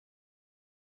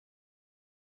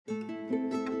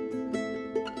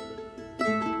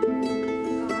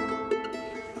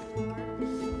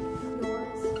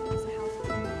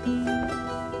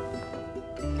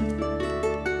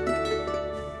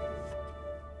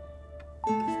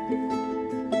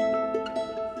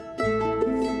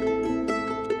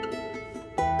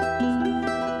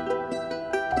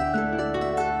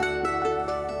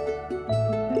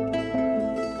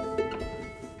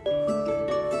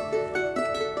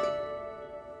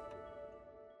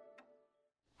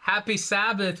Happy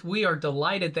Sabbath. We are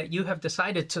delighted that you have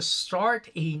decided to start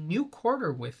a new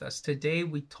quarter with us. Today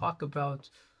we talk about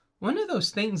one of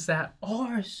those things that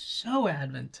are so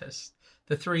Adventist.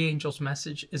 The three angels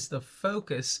message is the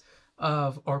focus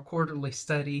of our quarterly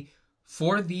study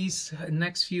for these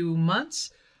next few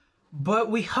months. But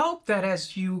we hope that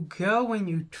as you go and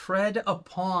you tread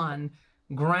upon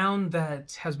ground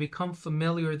that has become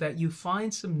familiar, that you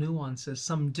find some nuances,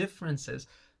 some differences,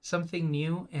 something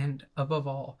new, and above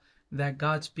all, that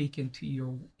God speak into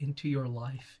your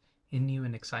life in new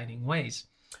and exciting ways.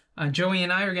 Joey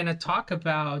and I are going to talk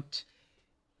about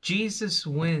Jesus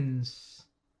wins,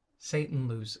 Satan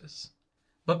loses.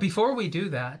 But before we do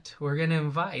that, we're going to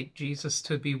invite Jesus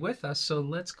to be with us. So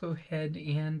let's go ahead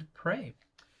and pray.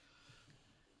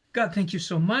 God, thank you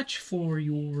so much for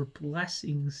your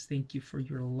blessings. Thank you for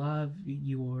your love,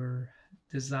 your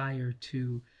desire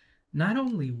to not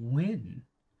only win,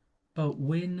 but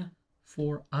win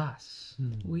for us.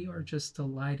 We are just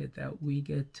delighted that we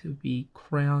get to be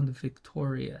crowned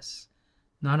victorious,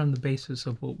 not on the basis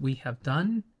of what we have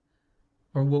done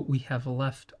or what we have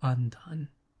left undone,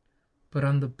 but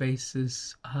on the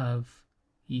basis of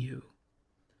you.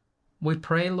 We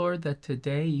pray, Lord, that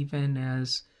today, even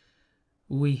as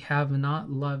we have not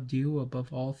loved you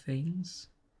above all things,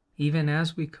 even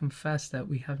as we confess that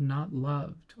we have not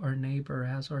loved our neighbor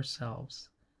as ourselves,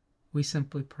 we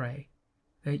simply pray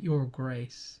that your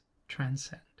grace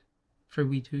transcend. For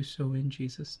we do so in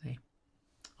Jesus' name.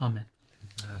 Amen.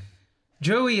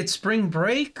 Joey, it's spring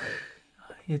break.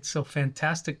 It's a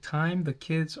fantastic time. The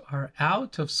kids are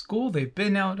out of school. They've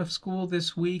been out of school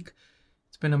this week.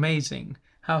 It's been amazing.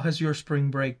 How has your spring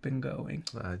break been going?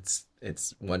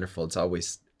 It's wonderful. It's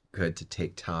always good to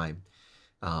take time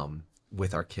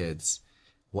with our kids.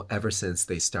 Well, ever since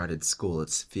they started school,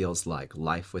 it feels like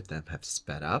life with them have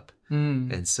sped up.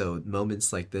 And so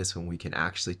moments like this, when we can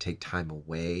actually take time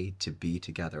away to be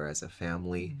together as a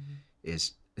family,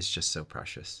 is just so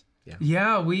precious.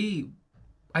 Yeah,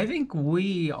 I think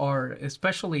we are,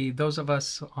 especially those of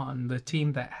us on the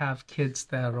team that have kids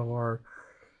that are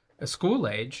a school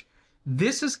age,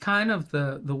 this is kind of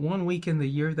the 1 week in the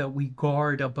year that we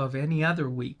guard above any other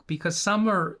week, because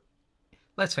summer,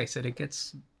 let's face it, it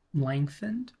gets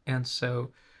lengthened. And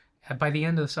so by the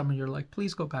end of the summer, you're like,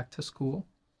 please go back to school.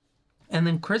 And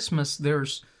then Christmas,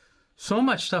 there's so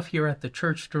much stuff here at the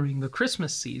church during the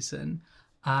Christmas season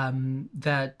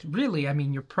that really, I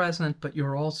mean, you're present, but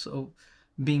you're also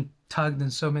being tugged in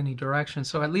so many directions.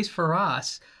 So at least for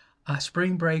us,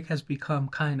 spring break has become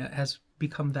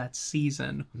that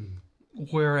season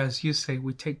where, as you say,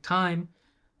 we take time,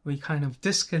 we kind of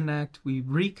disconnect, we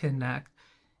reconnect.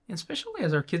 And especially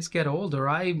as our kids get older,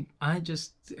 I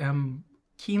just am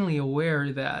keenly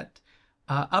aware that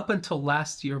up until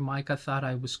last year, Micah thought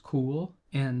I was cool,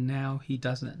 and now he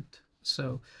doesn't.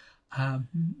 So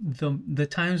the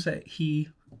times that he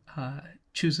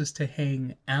chooses to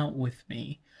hang out with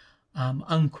me,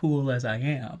 uncool as I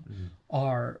am,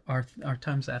 are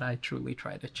times that I truly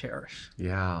try to cherish.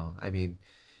 Yeah, I mean,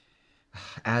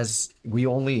 as we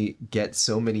only get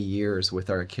so many years with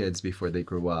our kids before they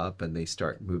grow up and they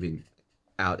start moving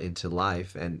out into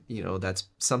life, and that's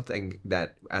something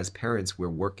that as parents we're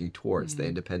working towards, the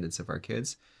independence of our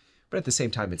kids. But at the same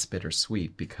time, it's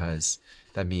bittersweet, because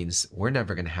that means we're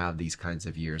never going to have these kinds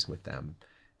of years with them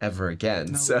ever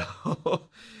again. No.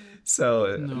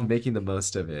 So making the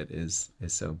most of it is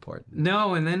so important.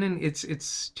 No, and then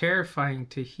it's terrifying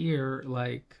to hear,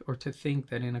 or to think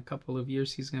that in a couple of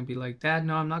years he's going to be like, Dad,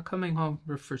 no, I'm not coming home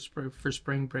for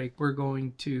spring break. We're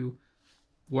going to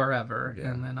wherever. Yeah.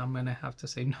 And then I'm going to have to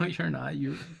say, no, you're not.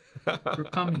 You're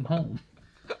coming home.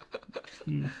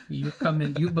 You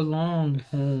belong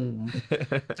home.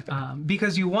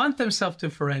 Because you want them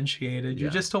self-differentiated. You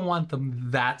just don't want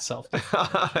them that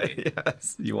self-differentiated.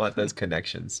 Yes, you want those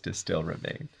connections to still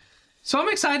remain. So I'm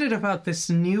excited about this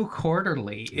new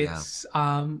quarterly. It's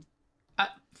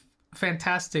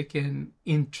fantastic and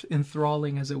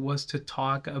enthralling as it was to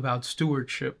talk about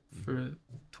stewardship for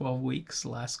 12 weeks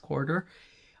last quarter.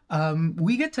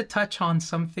 We get to touch on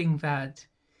something that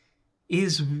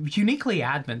is uniquely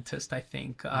Adventist, I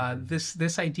think.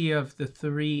 This idea of the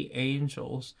three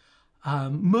angels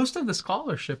most of the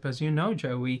scholarship, as you know,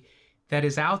 Joey, that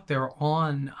is out there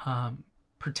on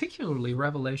particularly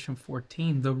Revelation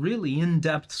 14, the really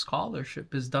in-depth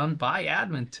scholarship is done by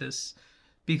Adventists,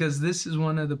 because this is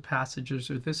one of the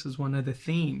passages, or this is one of the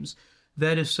themes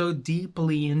that is so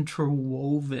deeply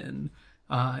interwoven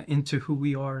into who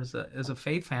we are as a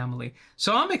faith family.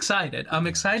 So I'm excited. I'm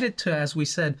excited to, as we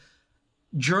said,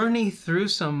 journey through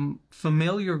some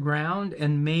familiar ground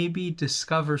and maybe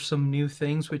discover some new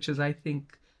things, which is, I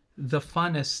think, the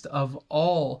funnest of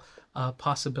all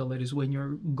possibilities when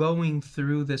you're going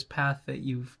through this path that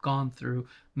you've gone through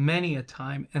many a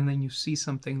time, and then you see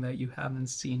something that you haven't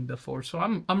seen before. So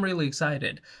I'm really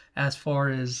excited as far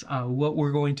as what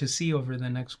we're going to see over the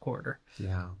next quarter.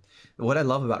 Yeah. What I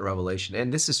love about Revelation,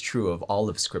 and this is true of all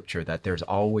of Scripture, that there's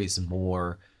always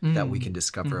more that we can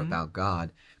discover about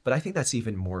God. But I think that's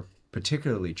even more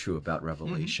particularly true about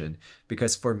Revelation,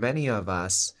 because for many of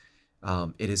us,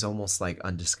 it is almost like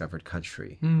undiscovered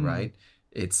country, right?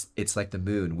 It's like the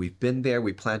moon. We've been there,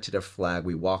 we planted a flag,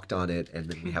 we walked on it, and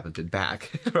then we haven't been back,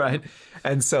 right?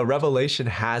 And so Revelation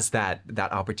has that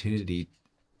opportunity,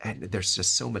 and there's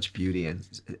just so much beauty, and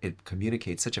it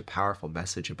communicates such a powerful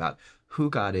message about who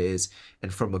God is.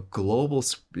 And from a global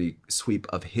sweep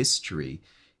of history,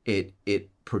 it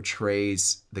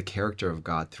portrays the character of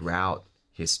God throughout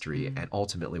history and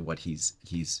ultimately what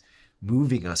he's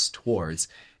moving us towards.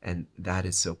 And that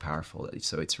is so powerful.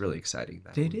 So it's really exciting.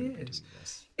 That it is.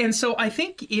 And so I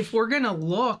think if we're going to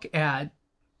look at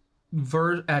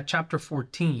chapter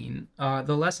 14,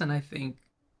 the lesson, I think,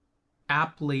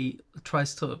 aptly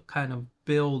tries to kind of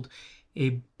build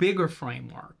a bigger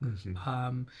framework.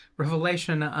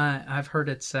 Revelation, I've heard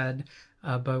it said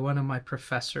by one of my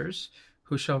professors,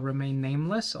 who shall remain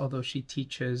nameless, although she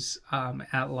teaches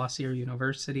at La Sierra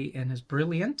University and is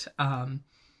brilliant.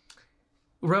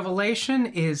 Revelation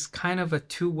is kind of a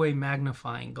two-way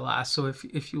magnifying glass. So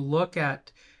if you look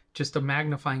at just a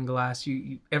magnifying glass,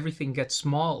 everything gets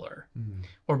smaller,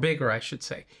 or bigger, I should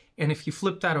say. And if you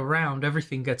flip that around,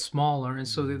 everything gets smaller. And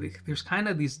so there's kind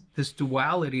of this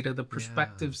duality to the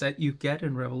perspectives that you get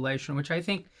in Revelation, which I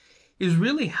think is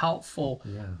really helpful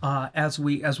as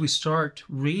we start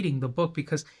reading the book,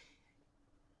 because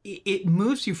it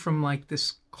moves you from like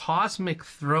this cosmic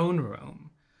throne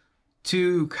room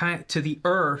to the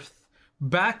earth,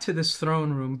 back to this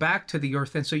throne room, back to the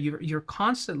earth. And so you're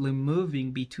constantly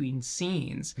moving between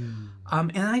scenes.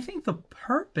 And I think the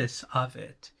purpose of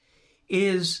it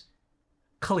is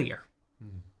clear.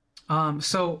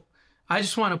 So I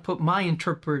just want to put my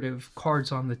interpretive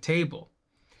cards on the table.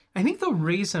 I think the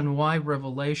reason why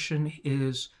Revelation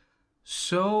is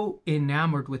so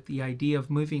enamored with the idea of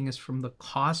moving us from the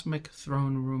cosmic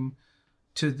throne room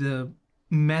to the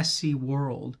messy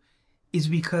world is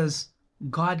because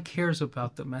God cares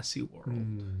about the messy world.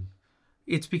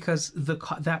 It's because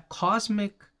that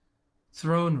cosmic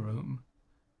throne room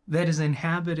that is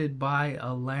inhabited by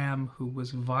a lamb who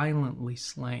was violently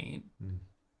slain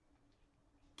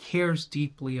cares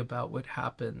deeply about what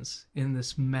happens in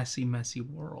this messy, messy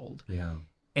world.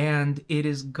 And it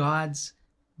is God's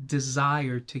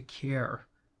desire to care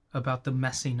about the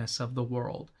messiness of the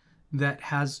world that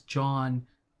has John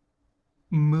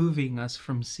moving us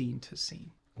from scene to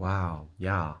scene. Wow.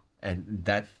 Yeah. And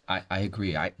that, I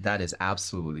agree. That is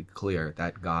absolutely clear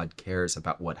that God cares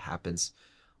about what happens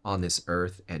on this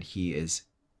earth, and he is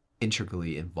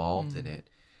integrally involved in it.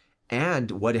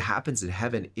 And what happens in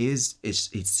heaven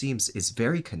it seems is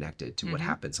very connected to what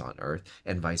happens on earth,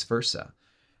 and vice versa.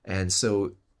 And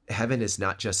so heaven is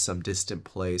not just some distant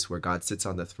place where God sits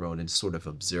on the throne and sort of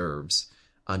observes,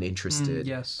 uninterested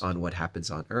on what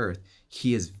happens on earth.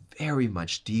 He is very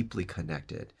much deeply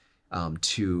connected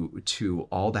to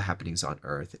all the happenings on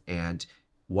earth, and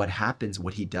what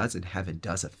he does in heaven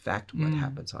does affect what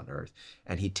happens on earth,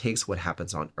 and he takes what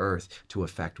happens on earth to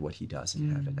affect what he does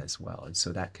in heaven as well. And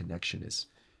so that connection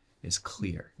is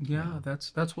clear. Yeah,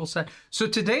 that's well said. So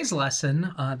today's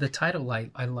lesson, the title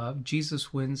I love,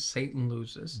 Jesus Wins, Satan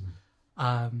Loses.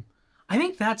 I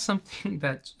think that's something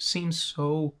that seems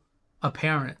so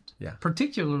apparent,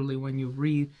 particularly when you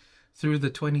read through the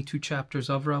 22 chapters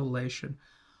of Revelation.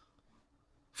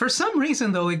 For some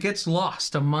reason, though, it gets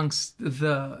lost amongst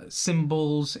the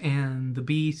symbols and the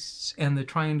beasts and the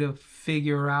trying to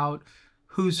figure out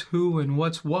who's who and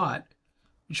what's what,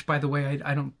 which, by the way,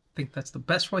 I don't think that's the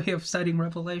best way of studying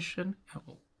Revelation.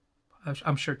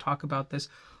 I'm sure talk about this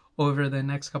over the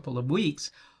next couple of weeks.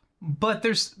 But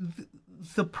there's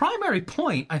the primary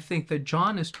point, I think, that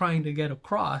John is trying to get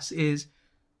across is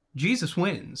Jesus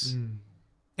wins.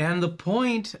 And the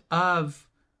point of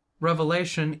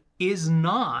Revelation is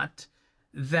not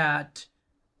that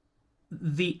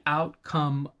the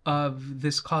outcome of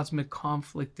this cosmic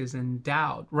conflict is in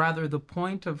doubt. Rather, the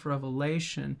point of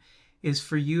Revelation is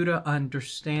for you to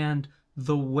understand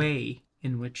the way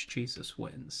in which Jesus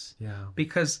wins. Yeah.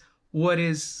 Because what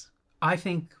is, I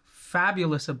think,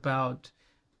 fabulous about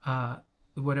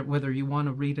whether you want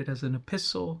to read it as an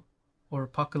epistle or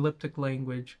apocalyptic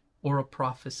language or a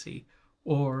prophecy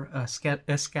or a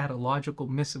eschatological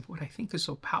missive, what I think is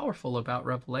so powerful about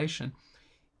Revelation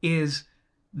is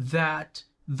that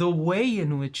the way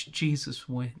in which Jesus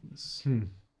wins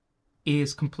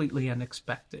is completely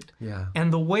unexpected. Yeah.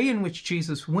 And the way in which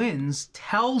Jesus wins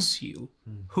tells you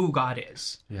who God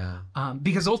is. Yeah.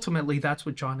 Because ultimately that's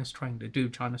what John is trying to do.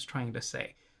 John is trying to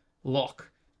say,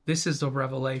 look, this is the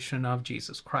revelation of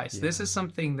Jesus Christ. Yeah. This is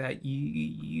something that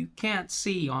you can't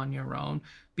see on your own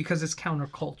because it's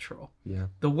countercultural. Yeah.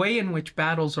 The way in which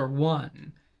battles are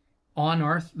won on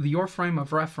earth, your frame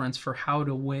of reference for how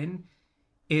to win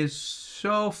is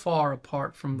so far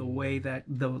apart from the way that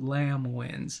the Lamb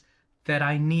wins that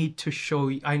I need to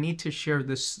share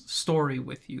this story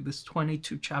with you, this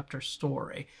 22 chapter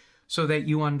story, so that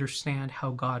you understand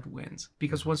how God wins.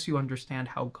 Because once you understand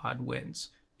how God wins,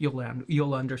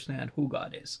 you'll understand who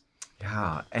God is.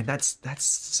 Yeah, and that's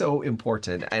so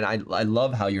important. And I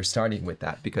love how you're starting with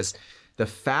that, because the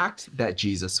fact that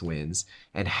Jesus wins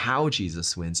and how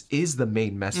Jesus wins is the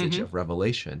main message of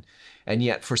Revelation. And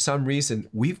yet, for some reason,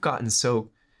 we've gotten so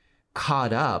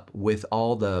caught up with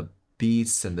all the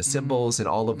beasts and the symbols and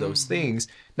all of those things,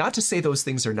 not to say those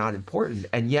things are not important.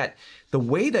 And yet, the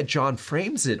way that John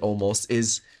frames it almost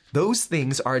is those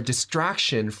things are a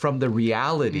distraction from the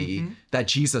reality that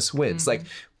Jesus wins. Like,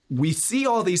 we see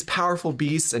all these powerful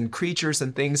beasts and creatures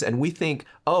and things, and we think,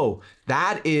 oh,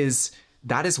 that is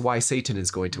why Satan is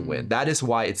going to win. That is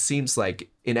why it seems like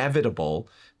inevitable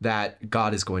that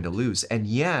God is going to lose. And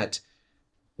yet,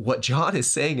 what John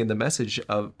is saying in the message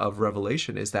of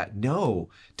Revelation is that no,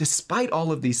 despite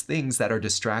all of these things that are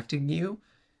distracting you,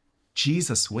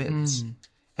 Jesus wins.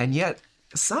 And yet,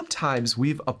 sometimes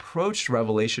we've approached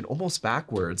Revelation almost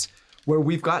backwards, where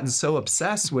we've gotten so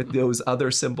obsessed with those other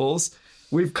symbols.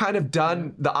 We've kind of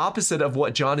done the opposite of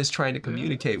what John is trying to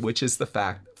communicate, which is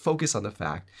focus on the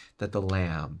fact that the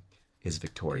Lamb is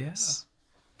victorious.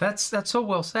 Yeah. That's so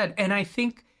well said. And I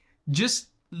think just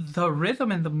the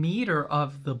rhythm and the meter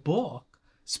of the book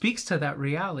speaks to that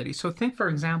reality. So think, for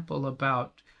example,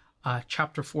 about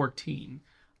chapter 14,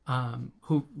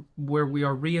 where we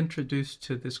are reintroduced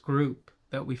to this group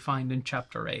that we find in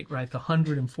chapter 8, right? The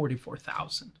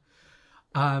 144,000.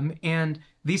 And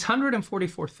these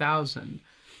 144,000,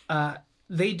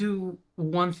 they do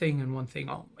one thing and one thing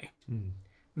only.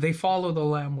 They follow the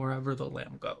Lamb wherever the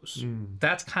Lamb goes.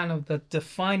 That's kind of the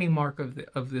defining mark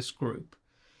of this group.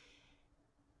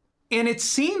 And it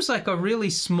seems like a really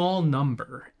small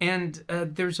number. And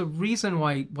there's a reason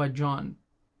why John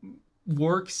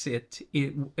works it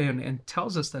and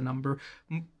tells us the number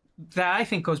that I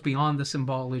think goes beyond the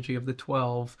symbology of the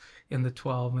 12 and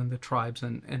the tribes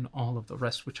and all of the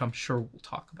rest, which I'm sure we'll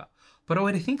talk about. But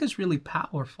what I think is really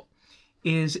powerful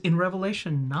is in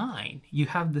Revelation 9, you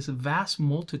have this vast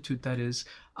multitude that is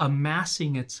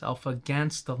amassing itself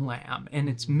against the Lamb, and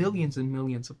it's millions and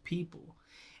millions of people.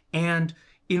 And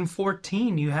in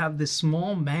 14, you have this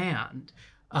small band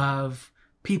of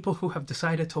people who have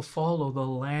decided to follow the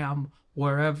Lamb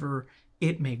wherever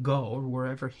it may go or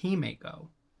wherever he may go.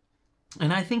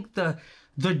 And I think the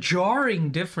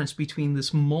jarring difference between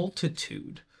this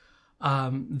multitude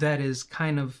that is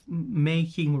kind of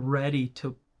making ready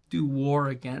to do war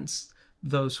against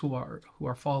those who are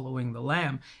following the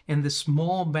Lamb, and the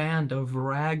small band of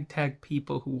ragtag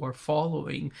people who are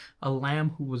following a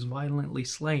Lamb who was violently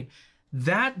slain,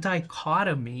 that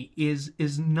dichotomy is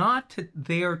not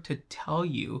there to tell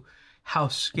you how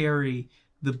scary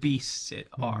the beasts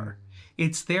are.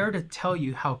 It's there to tell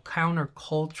you how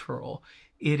countercultural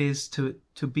it is to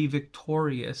be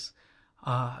victorious,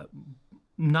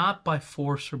 not by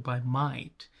force or by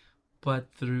might, but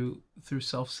through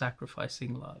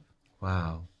self-sacrificing love.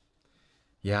 Wow.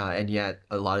 Yeah, and yet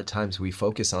a lot of times we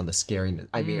focus on the scariness.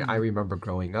 I mean, I remember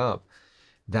growing up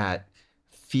that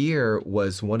fear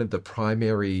was one of the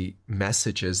primary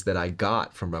messages that I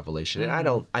got from Revelation. And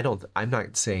I'm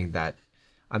not saying that,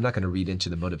 I'm not going to read into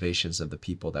the motivations of the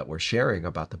people that were sharing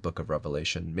about the book of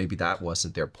Revelation. Maybe that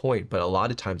wasn't their point, but a lot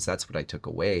of times that's what I took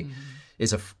away,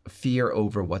 is a fear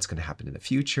over what's going to happen in the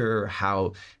future,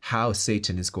 how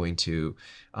Satan is going to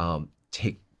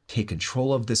take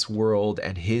control of this world,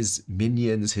 and his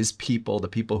minions, his people, the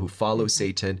people who follow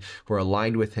Satan, who are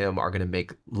aligned with him, are going to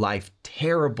make life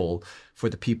terrible for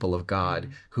the people of God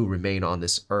who remain on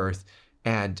this earth.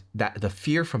 And that the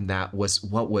fear from that was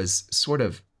what was sort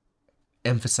of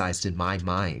emphasized in my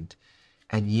mind.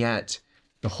 And yet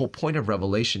the whole point of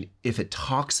Revelation, if it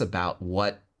talks about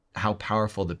how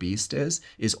powerful the beast is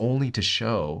only to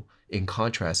show, in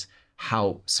contrast,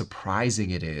 how surprising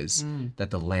it is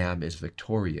that the Lamb is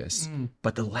victorious.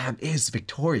 But the Lamb is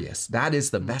victorious. That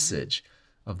is the message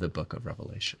of the book of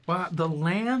Revelation. Well, the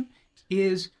Lamb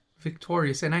is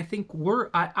victorious. And I think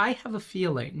I have a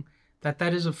feeling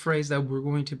that is a phrase that we're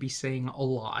going to be saying a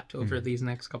lot over these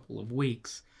next couple of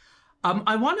weeks.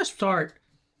 I want to start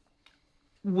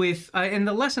with, and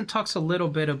the lesson talks a little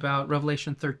bit about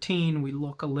Revelation 13. We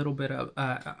look a little bit of,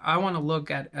 I want to look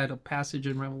at a passage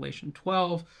in Revelation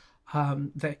 12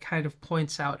 that kind of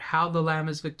points out how the Lamb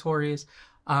is victorious.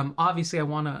 Obviously, I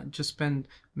want to just spend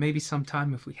maybe some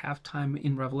time, if we have time,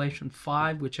 in Revelation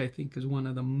 5, which I think is one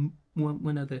of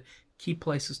the key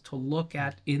places to look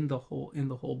at in the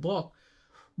whole book.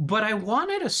 But I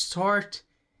wanted to start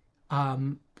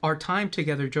our time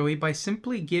together, Joey, by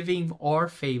simply giving our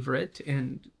favorite,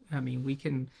 and I mean we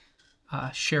can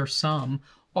share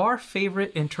our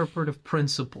favorite interpretive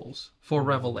principles for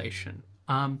Revelation.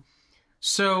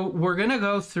 So we're gonna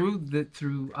go through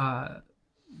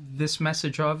this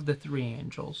message of the three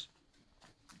angels,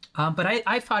 but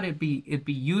I thought it'd be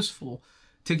useful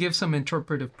to give some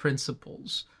interpretive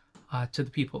principles to the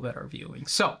people that are viewing.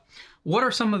 So, what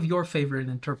are some of your favorite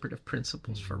interpretive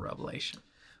principles for Revelation?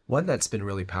 One that's been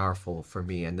really powerful for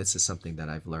me, and this is something that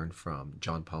I've learned from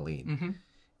John Pauline,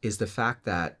 is the fact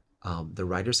that the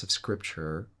writers of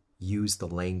Scripture use the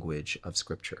language of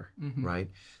Scripture, right?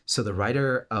 So the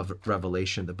writer of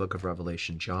Revelation, the book of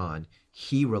Revelation, John,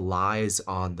 he relies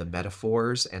on the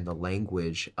metaphors and the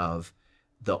language of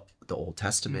the Old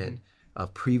Testament,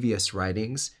 of previous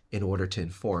writings, in order to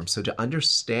inform. So to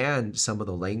understand some of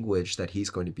the language that he's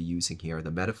going to be using here, the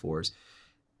metaphors,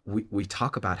 we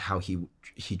talk about how he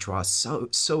draws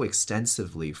so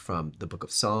extensively from the book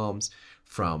of Psalms,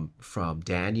 from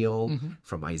Daniel,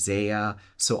 from Isaiah.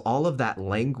 So all of that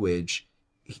language,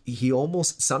 he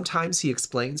almost, sometimes he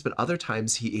explains, but other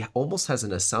times he almost has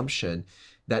an assumption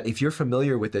that if you're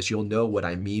familiar with this, you'll know what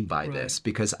I mean by this,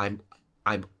 because I'm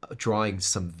drawing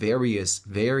some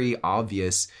very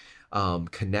obvious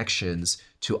connections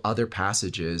to other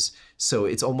passages. So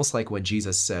it's almost like when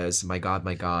Jesus says, my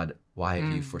God, why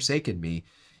have you forsaken me?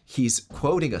 He's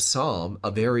quoting a psalm,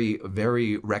 a very,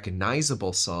 very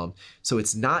recognizable psalm. So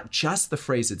it's not just the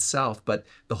phrase itself, but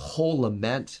the whole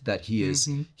lament that he is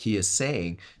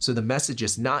saying. So the message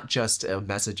is not just a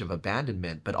message of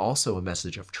abandonment, but also a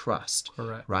message of trust.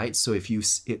 Correct. Right? So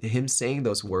him saying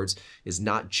those words is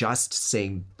not just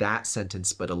saying that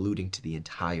sentence, but alluding to the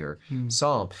entire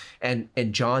psalm. And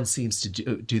John seems to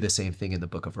do the same thing in the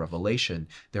book of Revelation.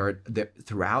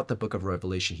 Throughout the book of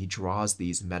Revelation, he draws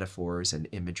these metaphors and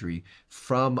imagery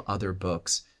from other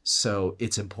books. So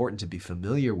it's important to be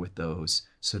familiar with those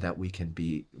so that we can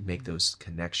make those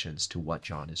connections to what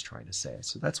John is trying to say.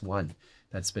 So that's one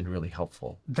that's been really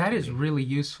helpful. That is really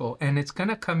useful. And it's going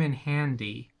to come in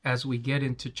handy as we get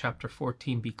into chapter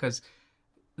 14, because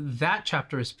that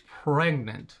chapter is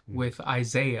pregnant with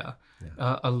Isaiah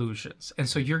allusions. And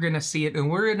so you're going to see it.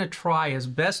 And we're going to try as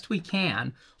best we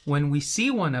can when we see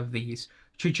one of these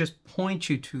to just point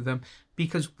you to them,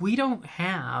 because we don't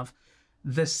have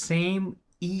the same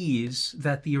ease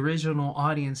that the original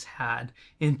audience had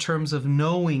in terms of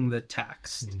knowing the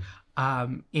text.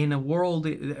 In a world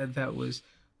that was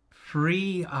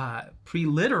pre-literate,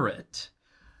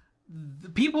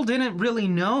 people didn't really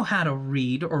know how to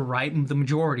read or write, the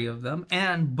majority of them,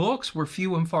 and books were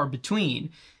few and far between.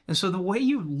 And so the way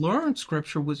you learned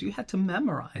Scripture was you had to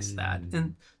memorize that.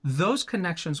 And those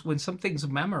connections, when something's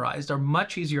memorized, are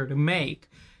much easier to make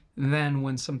than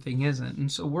when something isn't.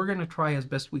 And so we're going to try as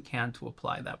best we can to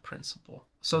apply that principle.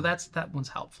 So that one's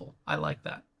helpful. I like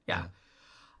that. Yeah.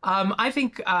 I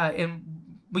think,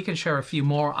 and we can share a few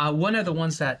more. One of the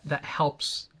ones that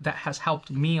has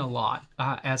helped me a lot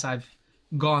as I've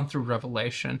gone through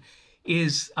Revelation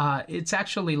is it's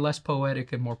actually less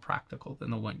poetic and more practical than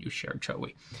the one you shared,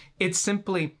 Joey. It's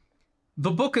simply,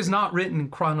 the book is not written in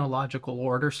chronological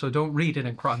order, so don't read it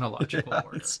in chronological order.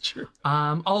 That's true.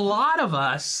 A lot of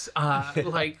us,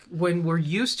 like when we're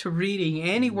used to reading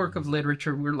any work of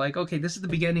literature, we're like, okay, this is the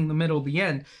beginning, the middle, the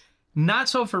end. Not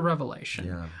so for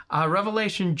Revelation.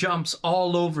 Revelation jumps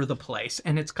all over the place,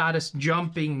 and it's got us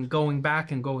jumping and going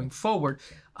back and going forward.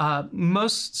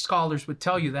 Most scholars would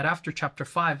tell you that after chapter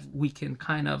 5, we can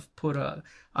kind of put a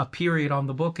period on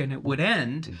the book and it would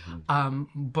end.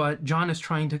 But John is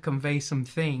trying to convey some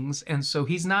things, and so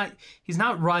he's not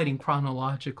writing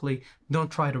chronologically. Don't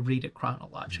try to read it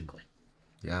chronologically.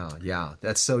 Yeah,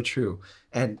 that's so true.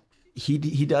 And he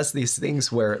does these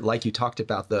things where, like you talked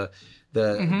about the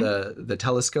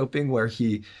telescoping, where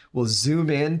he will zoom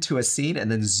in to a scene and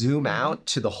then zoom out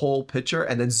to the whole picture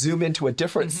and then zoom into a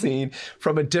different scene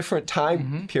from a different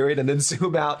time period and then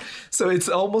zoom out. So it's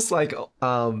almost like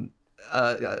a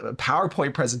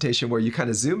PowerPoint presentation where you kind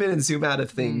of zoom in and zoom out of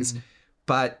things,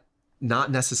 but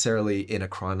not necessarily in a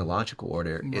chronological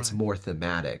order. Right. It's more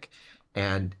thematic.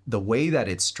 And the way that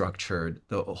it's structured,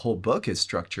 the whole book is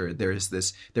structured, there is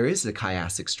a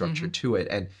chiastic structure to it.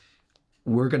 And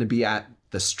we're going to be at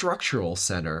the structural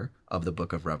center of the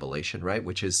book of Revelation, right?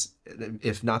 Which is,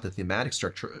 if not the thematic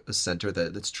structure center,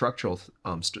 the structural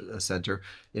center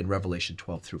in Revelation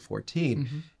 12 through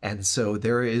 14. And so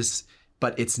there is,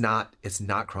 but it's not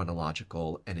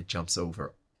chronological, and it jumps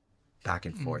over back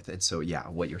and forth. And so, yeah,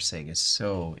 what you're saying is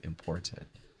so important.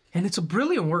 And it's a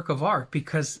brilliant work of art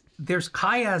because there's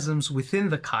chiasms within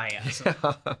the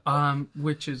chiasm,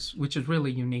 which is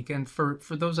really unique. And for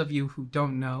those of you who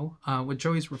don't know, what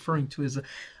Joey's referring to is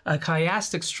a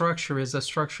chiastic structure is a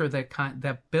structure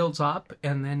that builds up,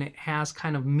 and then it has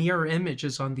kind of mirror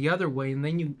images on the other way, and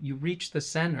then you reach the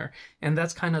center, and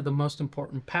that's kind of the most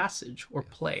important passage or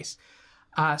place.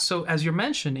 So as you're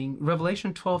mentioning,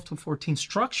 Revelation 12 to 14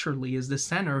 structurally is the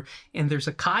center, and there's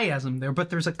a chiasm there, but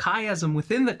there's a chiasm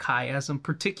within the chiasm,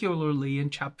 particularly in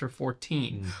chapter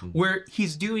 14, where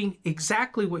he's doing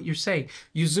exactly what you're saying.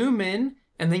 You zoom in,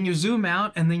 and then you zoom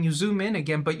out, and then you zoom in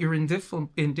again, but you're in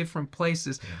different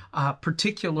places,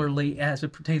 particularly as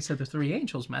it pertains to the three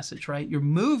angels message, right? You're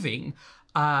moving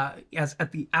as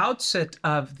at the outset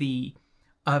of the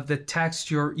text,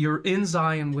 you're in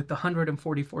Zion with the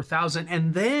 144,000,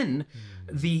 and then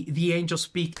the angels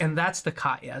speak, and that's the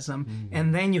chiasm,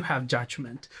 and then you have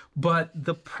judgment. But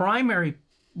the primary,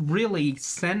 really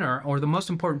center, or the most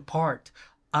important part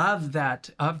of that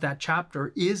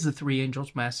chapter is the three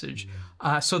angels message.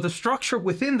 So the structure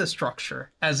within the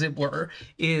structure, as it were,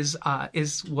 is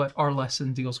what our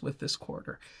lesson deals with this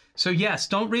quarter. So yes,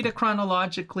 don't read it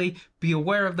chronologically. Be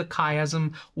aware of the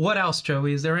chiasm. What else,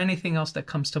 Joey? Is there anything else that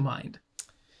comes to mind?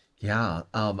 Yeah,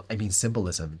 I mean,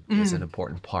 symbolism is an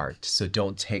important part. So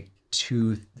don't take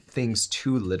two things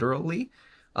too literally,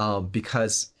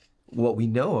 because what we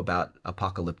know about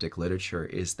apocalyptic literature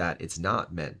is that it's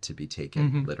not meant to be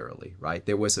taken literally, right?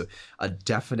 There was a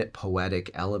definite poetic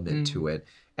element to it,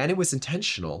 and it was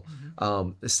intentional.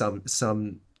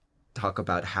 Some talk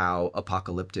about how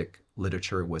apocalyptic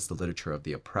literature was the literature of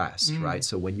the oppressed, right?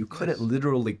 So when you couldn't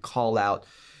literally call out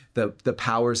the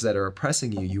powers that are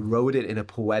oppressing you, you wrote it in a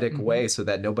poetic way so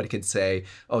that nobody can say,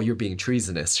 oh, you're being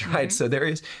treasonous, right? So there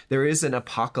is an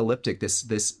apocalyptic,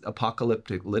 this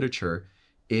apocalyptic literature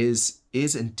is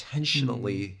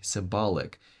intentionally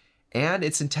symbolic. And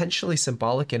it's intentionally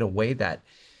symbolic in a way that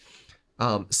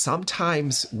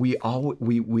sometimes we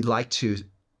like to,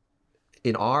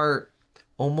 in our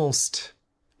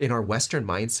Western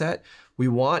mindset, we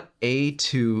want A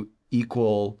to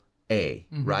equal A,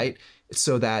 right?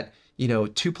 So that,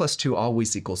 2 plus 2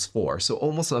 always equals 4. So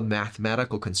almost a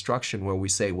mathematical construction where we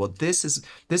say, well, this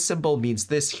symbol means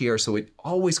this here, so it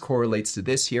always correlates to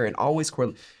this here and always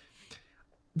correlates.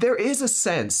 There is a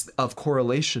sense of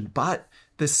correlation, but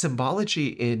the symbology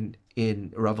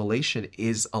in Revelation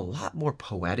is a lot more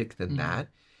poetic than that.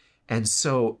 And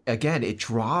so, again, it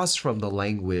draws from the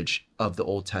language of the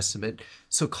Old Testament.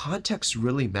 So context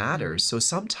really matters. So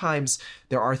sometimes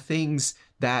there are things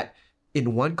that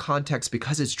in one context,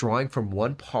 because it's drawing from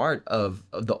one part of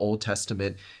the Old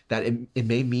Testament, that it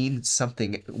may mean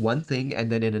one thing,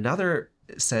 and then in another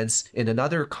sense, in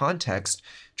another context,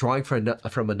 drawing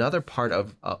from another part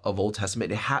of Old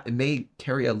Testament, it may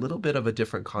carry a little bit of a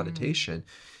different connotation.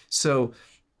 So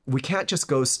we can't just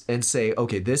go and say,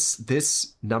 okay,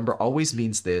 this number always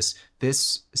means this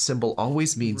symbol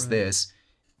always means this.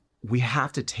 We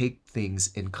have to take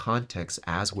things in context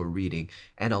as we're reading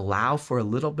and allow for a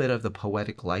little bit of the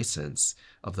poetic license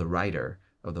of the writer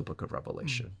of the book of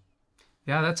Revelation.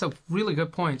 Yeah, that's a really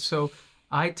good point. So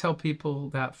I tell people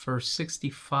that for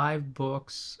 65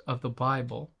 books of the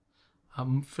Bible,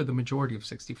 for the majority of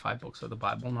 65 books of the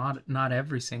Bible, not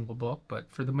every single book, but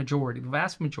for the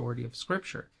vast majority of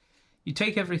Scripture, you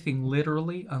take everything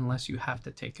literally unless you have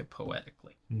to take it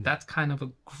poetically. That's kind of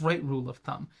a great rule of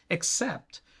thumb,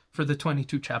 except for the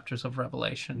 22 chapters of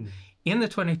Revelation. In the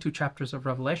 22 chapters of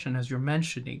Revelation, as you're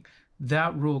mentioning,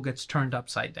 that rule gets turned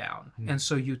upside down. And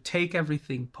so you take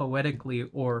everything poetically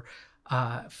or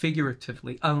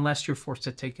figuratively, unless you're forced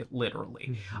to take it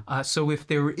literally. So if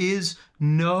there is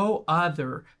no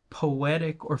other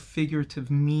poetic or figurative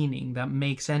meaning that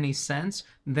makes any sense,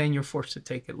 then you're forced to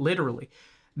take it literally.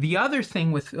 The other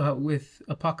thing with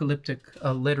apocalyptic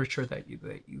literature that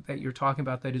you're talking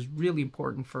about that is really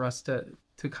important for us to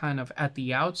kind of at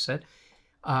the outset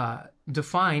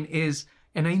define is,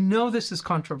 and I know this is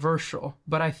controversial,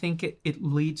 but I think it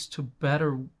leads to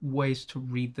better ways to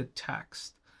read the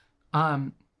text,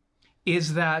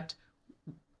 is that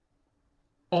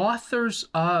authors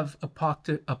of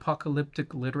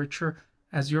apocalyptic literature,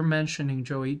 as you're mentioning,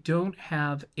 Joey, don't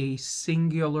have a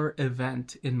singular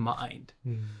event in mind.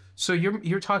 Mm. So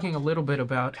you're talking a little bit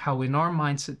about how in our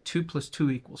mindset 2 +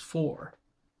 2 = 4.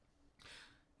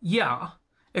 Yeah,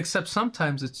 except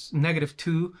sometimes it's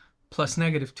 -2 plus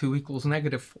 -2 =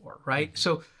 -4, right?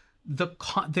 So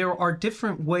there are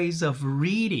different ways of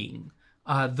reading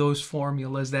those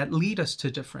formulas that lead us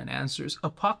to different answers.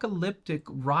 Apocalyptic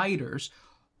writers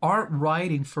aren't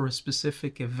writing for a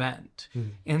specific event.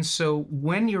 And so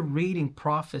when you're reading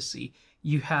prophecy,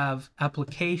 you have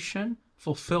application,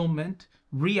 fulfillment,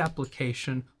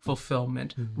 reapplication,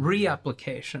 fulfillment,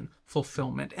 reapplication,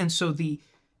 fulfillment. And so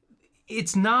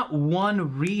it's not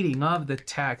one reading of the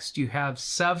text. You have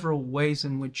several ways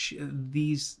in which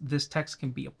this text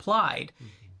can be applied.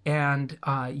 And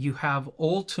you have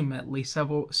ultimately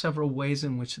several ways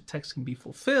in which the text can be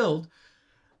fulfilled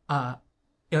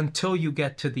until you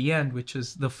get to the end, which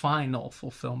is the final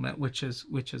fulfillment, which is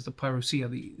the parousia,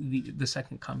 the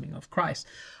second coming of Christ.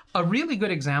 A really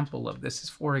good example of this is,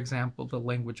 for example, the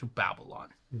language of Babylon.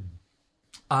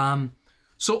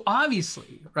 So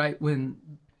obviously, right,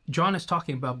 when John is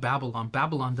talking about Babylon,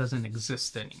 Babylon doesn't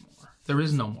exist anymore. There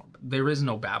is no more. There is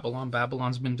no Babylon.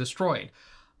 Babylon's been destroyed.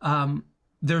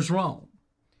 There's Rome.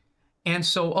 And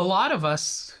so a lot of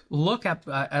us look at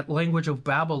language of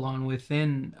Babylon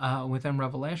within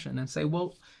Revelation and say,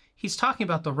 well, he's talking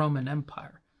about the Roman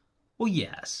Empire. Well,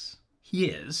 yes, he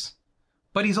is,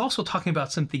 but he's also talking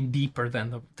about something deeper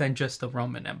than just the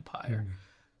Roman Empire.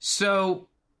 So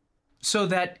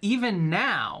that even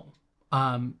now,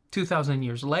 2,000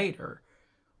 years later,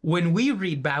 when we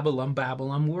read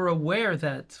Babylon, we're aware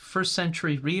that first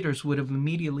century readers would have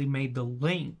immediately made the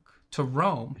link to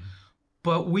Rome.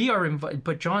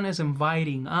 But John is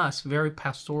inviting us very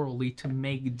pastorally to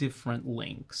make different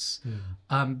links,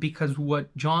 because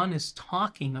what John is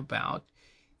talking about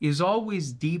is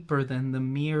always deeper than the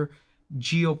mere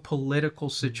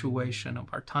geopolitical situation of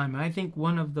our time. And I think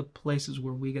one of the places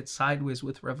where we get sideways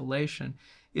with Revelation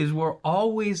is we're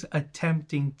always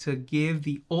attempting to give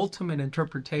the ultimate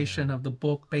interpretation of the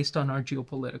book based on our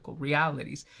geopolitical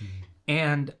realities.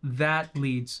 And that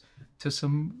leads to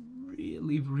some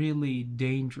really, really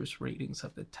dangerous readings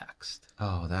of the text.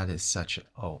 Oh,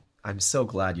 I'm so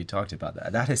glad you talked about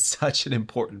that. That is such an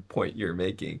important point you're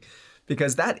making,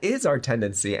 because that is our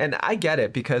tendency. And I get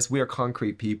it, because we are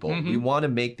concrete people. We want to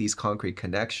make these concrete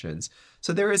connections.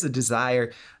 So there is a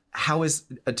desire.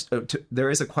 There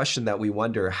is a question that we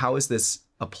wonder, how does this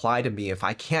apply to me if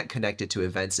I can't connect it to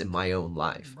events in my own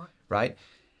life, right?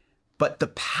 But the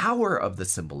power of the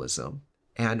symbolism,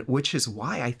 and which is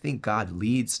why I think God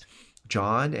leads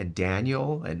John and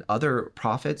Daniel and other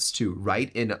prophets to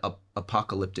write in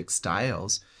apocalyptic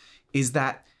styles, is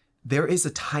that there is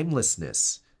a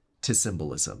timelessness to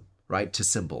symbolism, right? To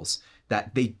symbols,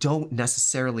 that they don't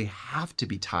necessarily have to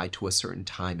be tied to a certain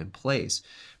time and place,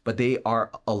 but they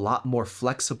are a lot more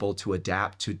flexible to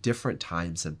adapt to different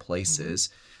times and places,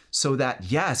 so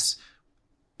that, yes,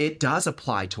 it does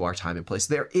apply to our time and place.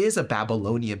 There is a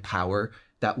Babylonian power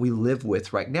that we live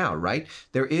with right now, right?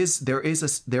 There is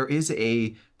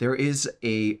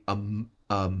a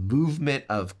movement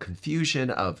of confusion,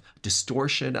 of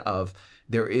distortion,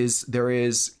 there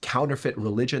is counterfeit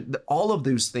religion. All of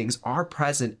those things are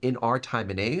present in our time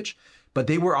and age, but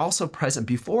they were also present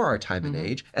before our time and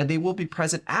age, and they will be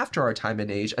present after our time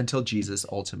and age until Jesus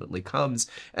ultimately comes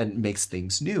and makes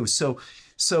things new. So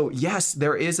yes,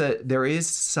 there is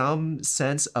some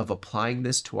sense of applying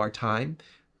this to our time,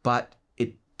 but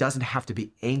it doesn't have to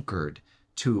be anchored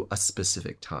to a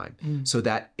specific time, so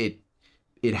that it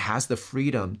has the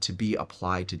freedom to be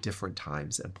applied to different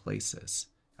times and places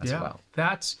as well.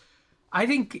 That's, I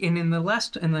think, in the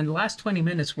last 20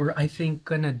 minutes, we're, I think,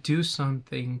 gonna do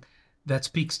something that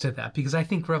speaks to that, because I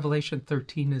think Revelation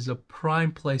 13 is a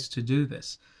prime place to do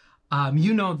this.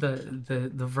 You know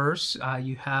the verse,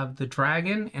 you have the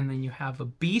dragon, and then you have a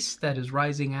beast that is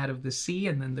rising out of the sea,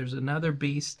 and then there's another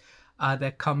beast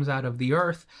that comes out of the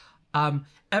earth.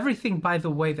 Everything, by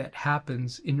the way, that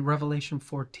happens in Revelation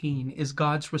 14 is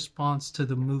God's response to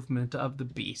the movement of the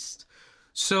beast.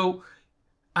 So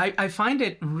I find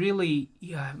it really,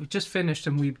 we just finished,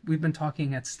 and we've been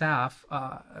talking at staff,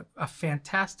 a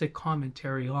fantastic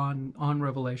commentary on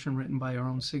Revelation written by our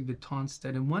own Sigrid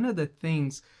Tonstedt. And one of the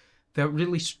things that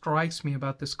really strikes me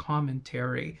about this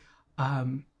commentary,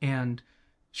 and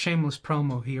shameless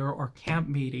promo here, our camp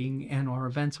meeting and our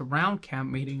events around camp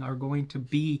meeting are going to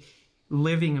be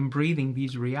living and breathing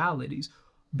these realities,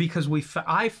 because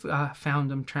I've found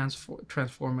them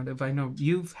transformative. I know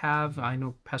I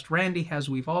know Pastor Randy has.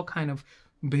 We've all kind of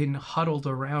been huddled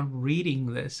around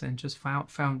reading this and just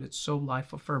found it so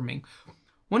life affirming.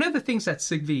 One of the things that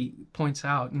Sigve points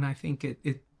out, and I think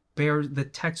the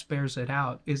text bears it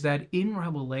out, is that in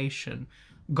Revelation,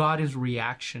 God is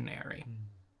reactionary.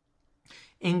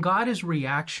 And God is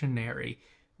reactionary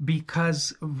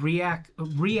because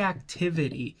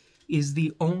reactivity is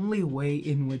the only way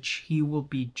in which he will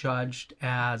be judged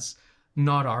as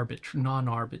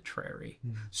non-arbitrary.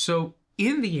 So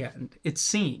in the end, it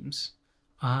seems,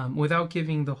 without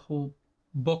giving the whole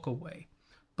book away,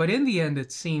 but in the end,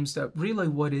 it seems that really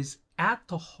what is at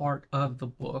the heart of the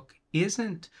book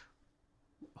isn't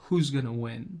who's going to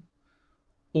win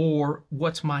or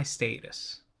what's my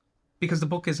status, because the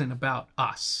book isn't about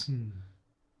us.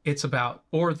 It's about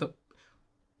or the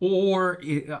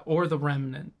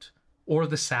remnant, or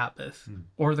the Sabbath,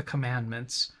 or the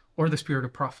commandments, or the spirit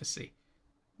of prophecy.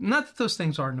 Not that those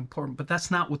things aren't important, but that's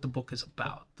not what the book is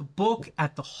about. The book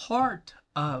at the heart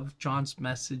of John's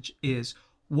message is,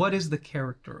 what is the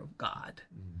character of God?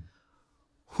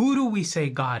 Who do we say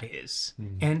God is?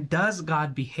 And does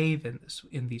God behave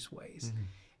in these ways?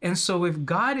 And so if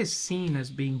God is seen as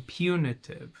being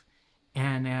punitive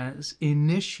and as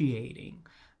initiating,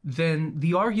 then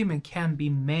the argument can be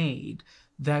made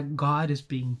that God is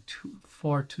being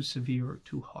far too severe or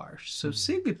too harsh. So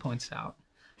Sigve points out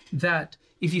that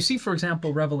if you see, for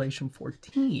example, Revelation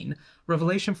 14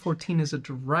 is a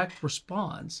direct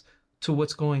response to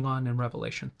what's going on in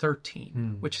Revelation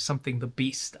 13, which is something the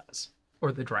beast does,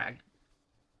 or the dragon.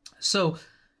 So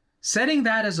setting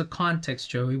that as a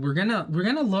context, Joey, we're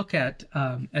gonna look at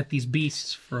these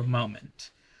beasts for a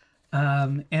moment.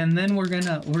 And then we're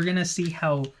gonna see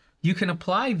how you can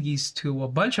apply these to a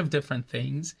bunch of different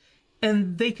things,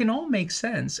 and they can all make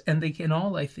sense, and they can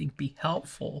all, I think, be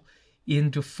helpful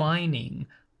in defining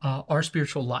our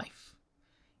spiritual life.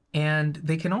 And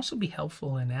they can also be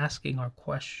helpful in asking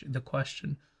the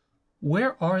question,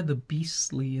 where are the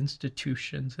beastly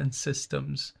institutions and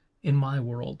systems in my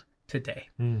world today?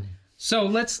 So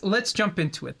let's jump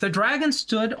into it. The dragon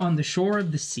stood on the shore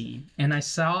of the sea, and I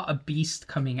saw a beast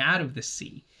coming out of the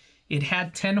sea. It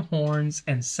had 10 horns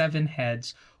and 7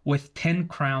 heads, with 10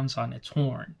 crowns on its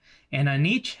horn, and on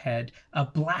each head a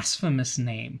blasphemous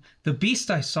name. The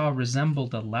beast I saw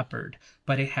resembled a leopard,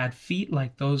 but it had feet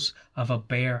like those of a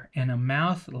bear and a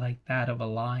mouth like that of a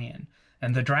lion.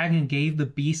 And the dragon gave the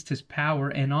beast his power,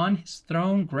 and on his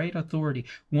throne great authority.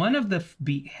 One of the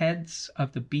heads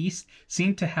of the beast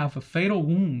seemed to have a fatal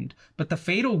wound, but the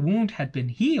fatal wound had been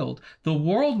healed. The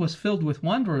world was filled with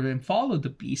wonder and followed the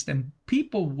beast, and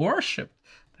people worshipped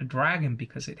the dragon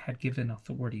because it had given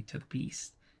authority to the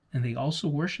beast. And they also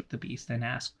worshipped the beast and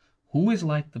asked, who is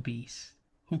like the beast?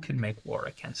 Who can make war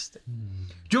against it?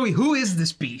 Joey, who is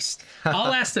this beast?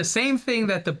 I'll ask the same thing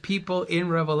that the people in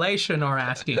Revelation are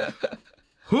asking.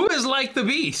 Who is like the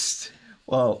beast?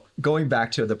 Well, going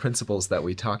back to the principles that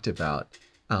we talked about,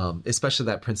 especially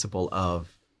that principle of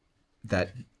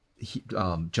that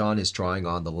John is drawing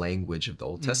on the language of the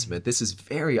Old Testament. This is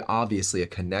very obviously a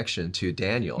connection to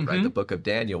Daniel, right? The book of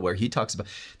Daniel, where he talks about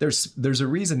there's a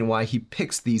reason why he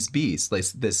picks these beasts, like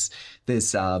this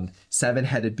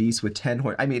 7-headed beast with 10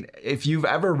 horns. I mean, if you've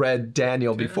ever read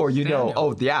Daniel before, you know,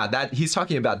 oh yeah, that he's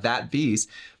talking about that beast.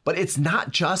 But it's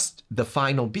not just the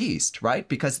final beast, right?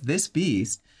 Because this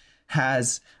beast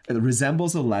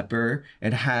resembles a leopard,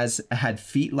 it had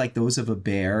feet like those of a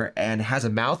bear, and has a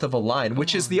mouth of a lion,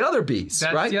 which is the other beast,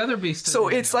 That's right? the other beast. So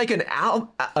it's like an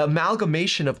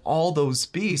amalgamation of all those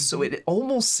beasts. So it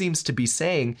almost seems to be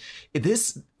saying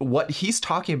what he's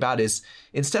talking about is,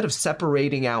 instead of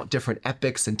separating out different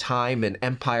epics and time and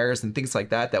empires and things like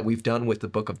that we've done with the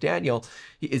book of Daniel,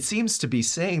 it seems to be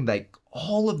saying like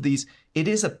all of these,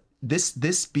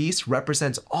 this beast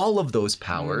represents all of those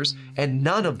powers and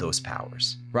none of those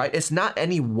powers, right? It's not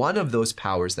any one of those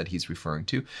powers that he's referring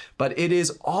to, but it is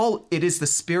the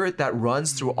spirit that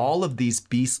runs through all of these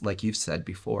beasts, like you've said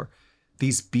before,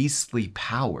 these beastly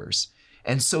powers.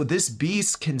 And so this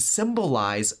beast can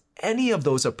symbolize any of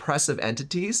those oppressive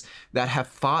entities that have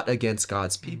fought against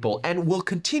God's people and will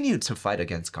continue to fight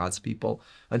against God's people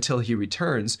until he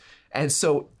returns. And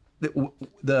so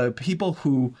the people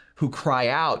who cry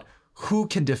out, who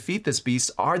can defeat this beast,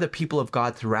 are the people of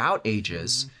God throughout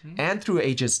ages and through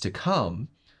ages to come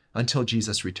until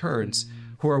Jesus returns,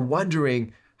 who are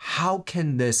wondering, how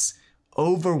can this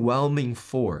overwhelming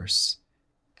force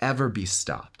ever be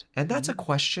stopped? And that's a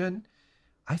question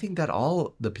I think that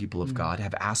all the people of God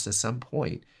have asked at some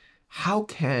point. How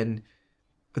can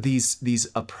these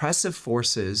oppressive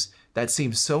forces that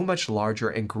seem so much larger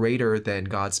and greater than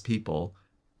God's people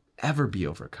ever be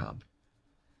overcome?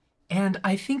 And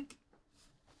I think,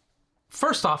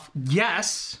 first off,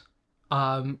 yes,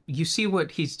 you see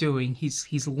what he's doing.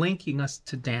 He's linking us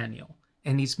to Daniel,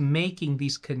 and he's making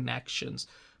these connections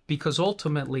because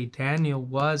ultimately Daniel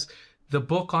was the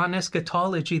book on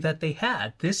eschatology that they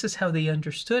had. This is how they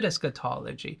understood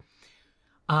eschatology.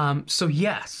 So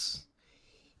yes.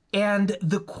 And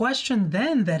the question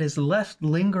then that is left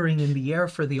lingering in the air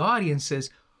for the audience is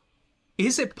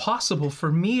it possible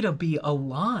for me to be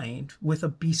aligned with a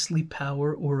beastly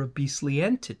power or a beastly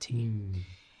entity?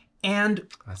 And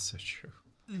that's so true.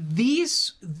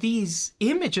 These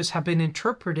images have been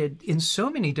interpreted in so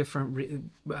many different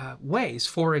ways.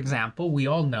 For example, we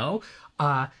all know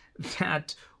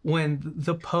that when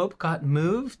the Pope got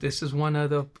moved, this is one of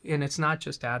the, and it's not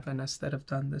just Adventists that have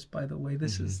done this, by the way,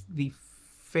 this is the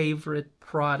favorite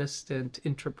Protestant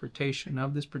interpretation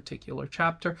of this particular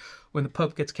chapter. When the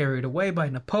Pope gets carried away by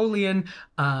Napoleon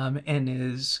and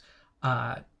is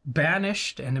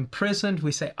banished and imprisoned,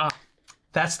 we say,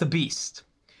 that's the beast.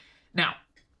 Now,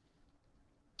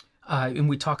 and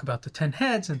we talk about the 10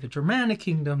 heads and the Germanic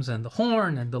kingdoms and the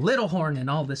horn and the little horn and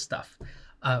all this stuff,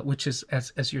 which is,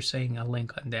 as you're saying, a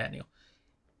link on Daniel.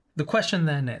 The question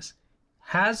then is,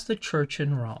 has the church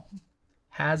in Rome,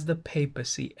 has the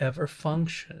papacy ever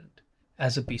functioned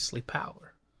as a beastly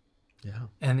power? Yeah.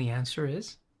 And the answer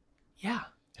is, yeah.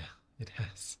 Yeah, it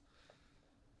has.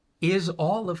 Is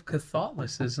all of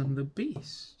Catholicism the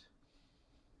beast?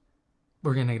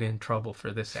 We're going to get in trouble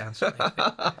for this answer, I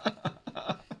think.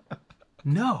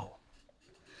 No.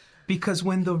 Because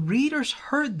when the readers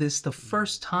heard this the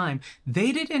first time,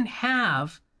 they didn't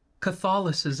have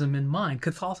Catholicism in mind.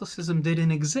 Catholicism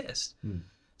didn't exist.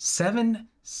 Seven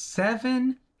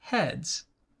heads.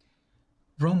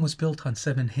 Rome was built on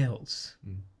 7 hills.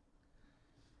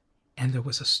 And there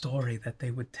was a story that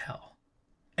they would tell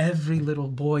every little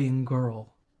boy and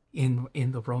girl in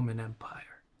the Roman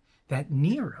Empire, that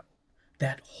Nero,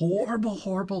 that horrible,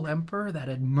 horrible emperor that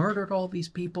had murdered all these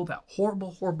people, that horrible,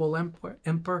 horrible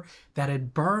emperor that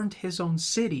had burned his own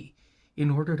city in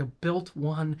order to build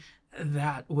one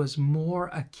that was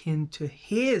more akin to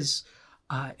his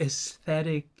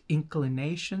aesthetic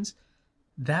inclinations,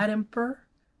 that emperor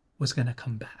was going to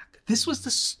come back. This was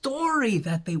the story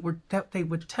that they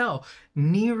would tell.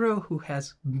 Nero, who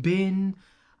has been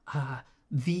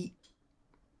the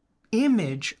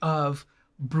image of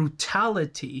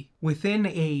brutality within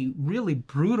a really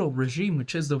brutal regime,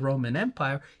 which is the Roman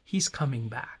Empire, he's coming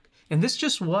back. And this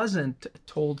just wasn't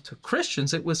told to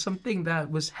Christians. It was something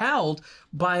that was held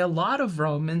by a lot of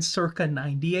Romans circa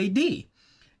 90 AD.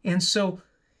 And so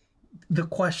the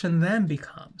question then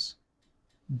becomes,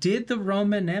 did the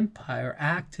Roman Empire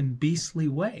act in beastly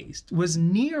ways? Was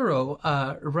Nero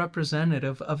a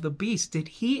representative of the beast? Did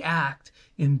he act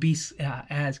in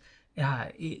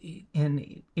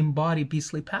and embody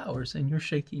beastly powers? And you're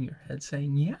shaking your head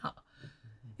saying, yeah.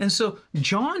 And so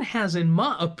John has in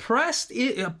mind oppressed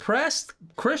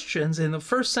Christians in the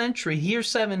first century. Here's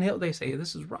 7 hills. They say,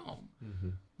 this is Rome.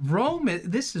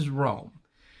 This is Rome.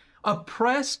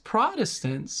 Oppressed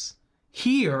Protestants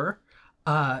hear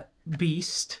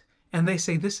beast, and they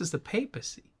say, this is the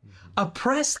papacy.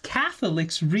 Oppressed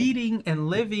Catholics reading and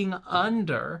living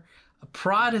under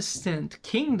Protestant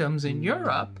kingdoms in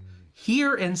Europe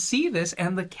hear and see this,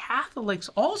 and the Catholics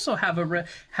also have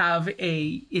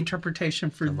a interpretation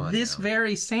for this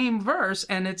very same verse,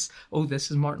 and it's,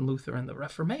 this is Martin Luther and the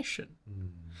Reformation.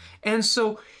 And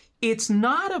so it's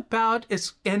not about,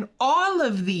 and all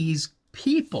of these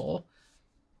people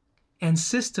and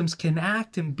systems can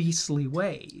act in beastly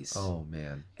ways. Oh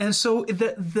man! And so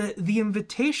the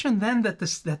invitation then that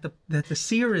the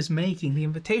seer is making, the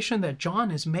invitation that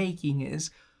John is making is,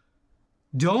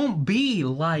 don't be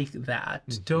like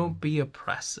that. Don't be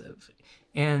oppressive.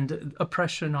 And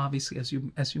oppression, obviously, as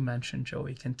you mentioned,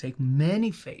 Joey, can take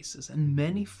many faces and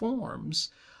many forms,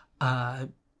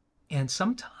 and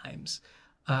sometimes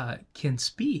can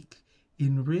speak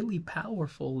in really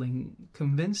powerful and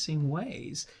convincing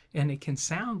ways, and it can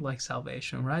sound like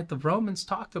salvation, right? The Romans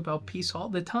talked about peace all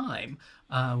the time.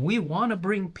 We want to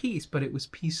bring peace, but it was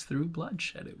peace through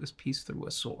bloodshed. It was peace through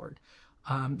a sword.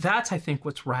 That's, I think,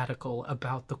 what's radical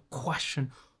about the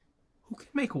question, who can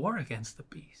make war against the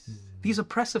beast? These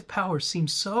oppressive powers seem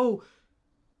so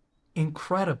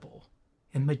incredible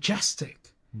and majestic,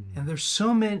 and there's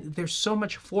so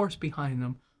much force behind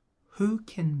them. Who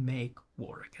can make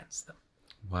war against them?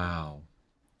 Wow.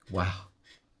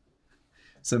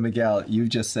 So Miguel, you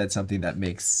just said something that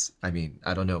makes, I mean,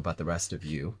 I don't know about the rest of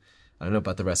you. I don't know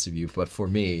about the rest of you, but for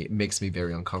me, it makes me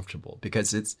very uncomfortable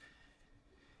because it's,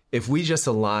 if we just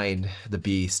align the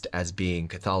beast as being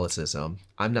Catholicism,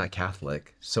 I'm not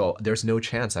Catholic, so there's no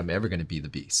chance I'm ever going to be the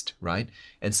beast, right?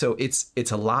 And so it's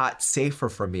a lot safer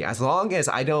for me as long as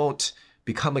I don't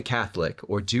become a Catholic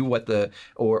or do what the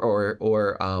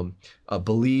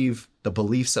believe the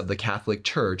beliefs of the Catholic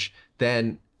Church,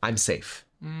 then I'm safe,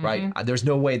 right? There's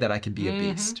no way that I can be a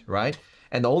beast, right?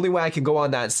 And the only way I can go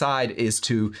on that side is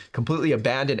to completely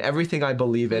abandon everything I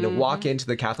believe in and walk into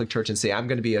the Catholic Church and say, I'm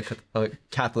going to be a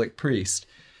Catholic priest.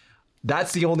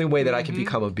 That's the only way that I can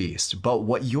become a beast. But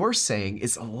what you're saying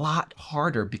is a lot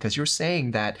harder because you're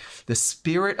saying that the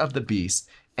spirit of the beast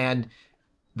and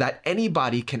that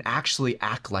anybody can actually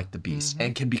act like the beast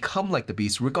and can become like the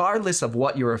beast, regardless of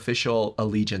what your official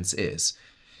allegiance is.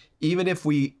 Even if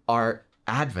we are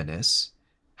Adventists,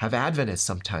 have Adventists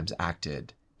sometimes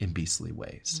acted in beastly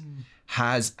ways?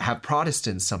 Have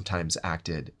Protestants sometimes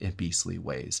acted in beastly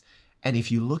ways? And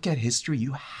if you look at history,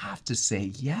 you have to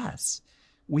say, yes,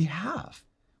 we have.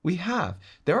 We have.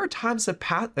 There are times that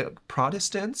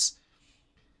Protestants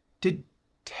did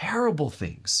terrible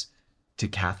things to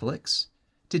Catholics,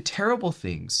 did terrible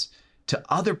things to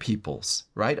other peoples,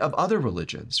 right, of other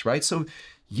religions, right? So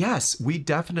yes, we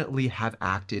definitely have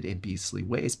acted in beastly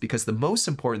ways because the most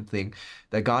important thing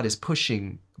that God is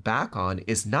pushing back on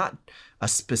is not a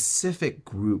specific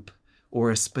group or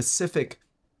a specific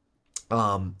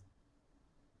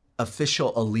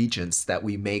official allegiance that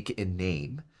we make in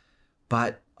name,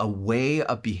 but a way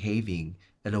of behaving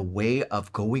and a way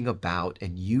of going about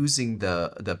and using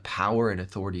the power and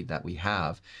authority that we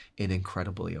have in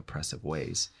incredibly oppressive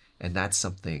ways. And that's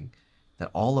something that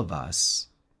all of us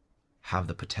have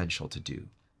the potential to do.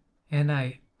 And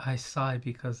I sigh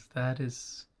because that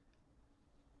is,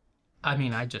 I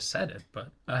mean, I just said it, but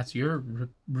as you're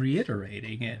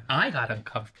reiterating it, I got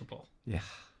uncomfortable. Yeah.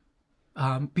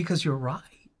 Because you're right.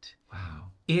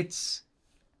 Wow. It's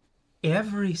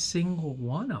every single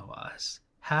one of us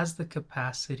has the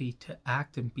capacity to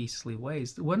act in beastly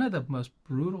ways. One of the most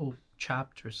brutal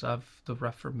chapters of the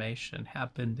Reformation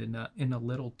happened in a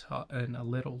little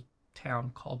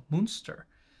town called Munster,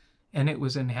 and it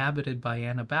was inhabited by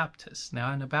Anabaptists.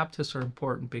 Now, Anabaptists are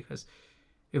important because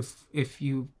if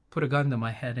you put a gun to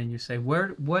my head and you say,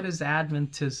 what is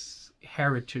Adventist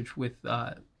heritage with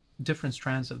different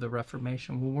strands of the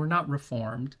Reformation? Well, we're not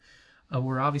Reformed.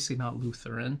 We're obviously not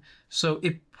Lutheran. So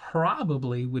it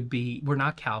probably would be, we're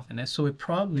not Calvinist, so it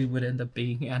probably would end up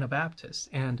being Anabaptist.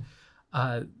 And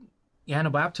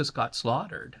Anabaptists got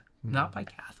slaughtered, not by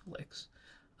Catholics,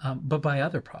 but by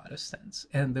other Protestants.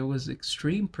 And there was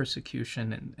extreme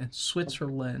persecution in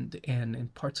Switzerland and in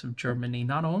parts of Germany,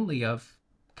 not only of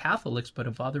Catholics, but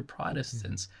of other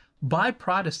Protestants, by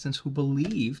Protestants who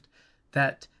believed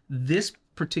that this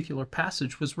particular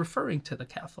passage was referring to the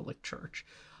Catholic Church.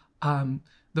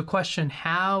 The question,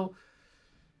 how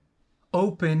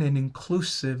open and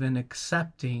inclusive and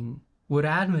accepting would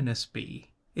Adventists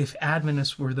be if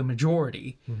Adventists were the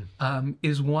majority,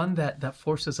 is one that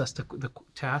forces us to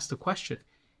ask the question,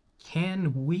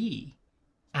 can we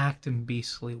act in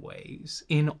beastly ways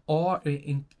in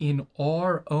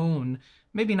our own,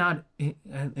 maybe not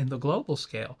in the global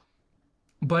scale,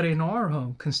 but in our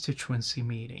own constituency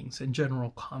meetings and general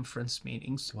conference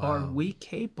meetings? Wow. Are we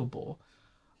capable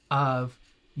of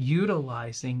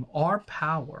utilizing our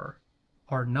power,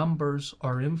 our numbers,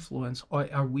 our influence?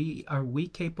 Are we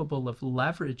capable of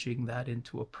leveraging that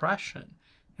into oppression?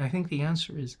 And I think the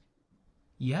answer is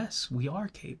yes, we are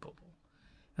capable.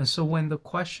 And so when the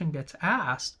question gets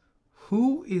asked,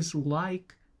 who is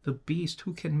like the beast,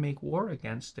 who can make war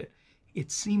against it?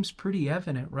 It seems pretty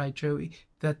evident, right, Joey,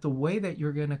 that the way that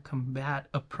you're going to combat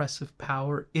oppressive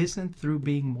power isn't through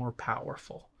being more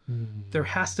powerful. There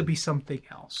has to be something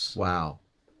else. Wow.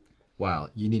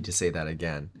 You need to say that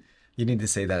again. You need to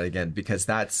say that again, because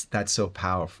that's so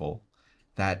powerful,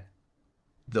 that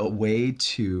the way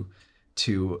to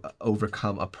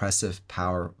overcome oppressive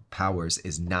powers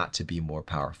is not to be more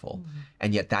powerful.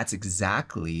 And yet that's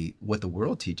exactly what the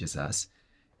world teaches us.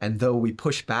 And though we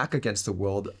push back against the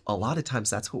world, a lot of times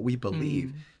that's what we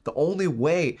believe. The only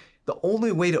way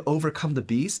to overcome the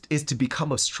beast is to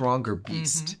become a stronger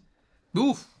beast.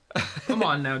 Oof. Come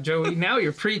on now, Joey. Now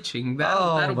you're preaching.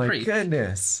 That'll my preach.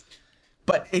 Goodness.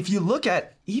 But if you look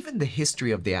at even the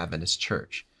history of the Adventist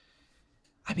Church,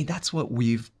 I mean, that's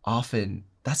often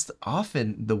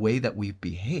the way that we've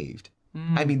behaved.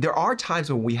 I mean, there are times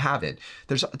when we haven't.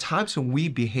 There's times when we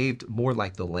behaved more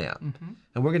like the lamb.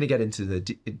 And we're going to get into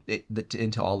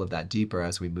into all of that deeper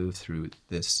as we move through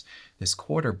this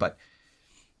quarter. But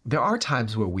there are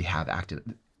times where we have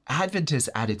acted. Adventist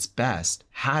at its best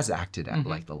has acted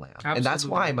like the Lamb. Absolutely. And that's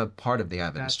why I'm a part of the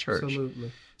Adventist Church.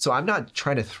 Absolutely. So I'm not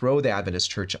trying to throw the Adventist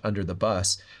Church under the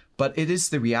bus, but it is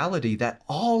the reality that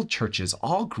all churches,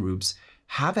 all groups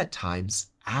have at times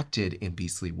acted in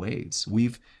beastly ways.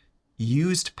 We've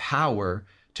used power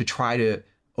to try to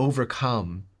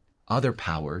overcome other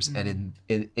powers, and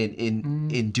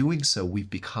in doing so, we've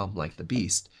become like the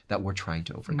beast that we're trying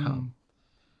to overcome.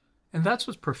 And that's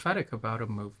what's prophetic about a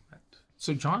movement.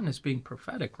 So John is being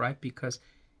prophetic, right? Because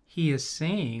he is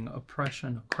seeing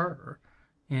oppression occur,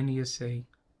 and he is saying,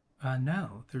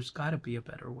 no, there's got to be a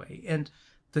better way. And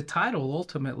the title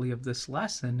ultimately of this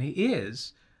lesson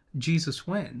is Jesus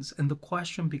Wins. And the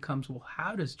question becomes, well,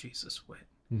 how does Jesus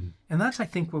win? And that's, I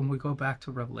think, when we go back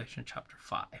to Revelation chapter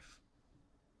 5.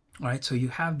 All right, so you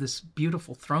have this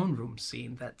beautiful throne room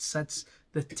scene that sets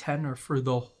the tenor for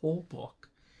the whole book.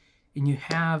 And you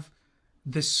have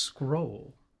this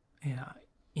scroll,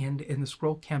 and the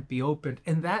scroll can't be opened.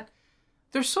 And that,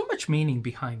 there's so much meaning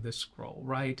behind this scroll,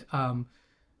 right?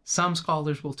 Some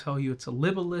scholars will tell you it's a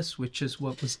libellus, which is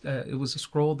what was, it was a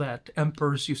scroll that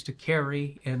emperors used to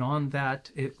carry. And on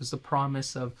that, it was the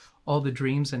promise of all the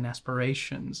dreams and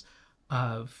aspirations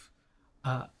of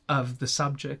the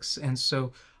subjects. And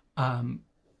so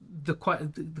the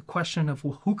question of,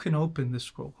 well, who can open this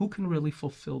scroll? Who can really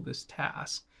fulfill this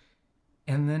task?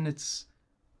 And then it's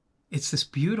this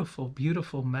beautiful,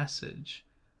 beautiful message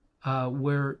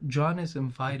where John is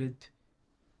invited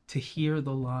to hear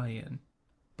the lion,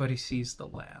 but he sees the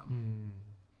lamb.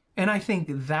 And I think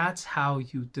that's how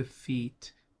you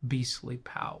defeat beastly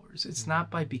powers. It's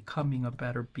not by becoming a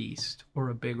better beast or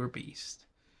a bigger beast.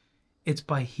 It's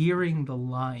by hearing the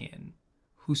lion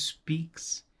who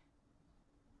speaks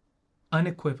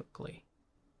unequivocally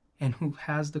and who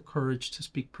has the courage to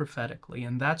speak prophetically.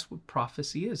 And that's what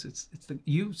prophecy is.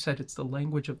 You said it's the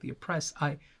language of the oppressed.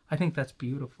 I think that's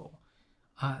beautiful.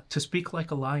 To speak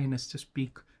like a lion is to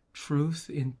speak truth,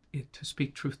 to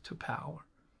speak truth to power.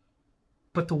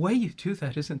 But the way you do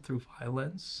that isn't through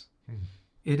violence.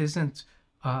 It isn't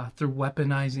through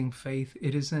weaponizing faith.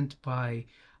 It isn't by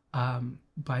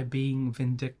being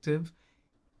vindictive.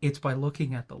 It's by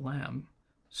looking at the Lamb.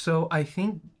 So I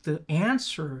think the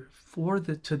answer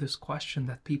to this question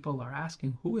that people are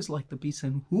asking, who is like the beast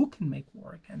and who can make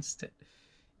war against it?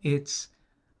 It's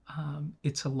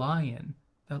a lion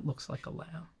that looks like a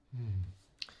lamb.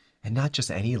 And not just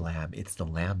any lamb, it's the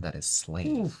lamb that is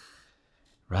slain.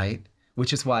 Right?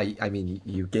 Which is why, I mean,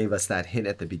 you gave us that hint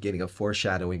at the beginning of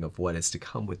foreshadowing of what is to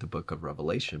come with the book of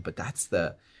Revelation. But that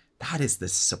is the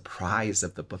surprise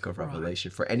of the book of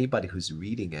Revelation. For anybody who's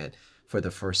reading it for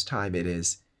the first time, it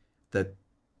is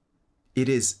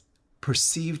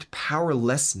perceived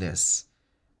powerlessness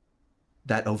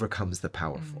that overcomes the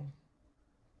powerful,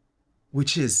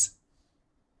 which is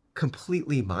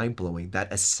completely mind-blowing,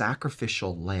 that a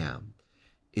sacrificial lamb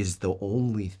is the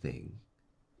only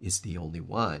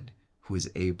one who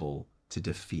is able to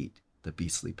defeat the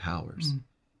beastly powers.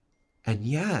 And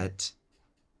yet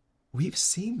we've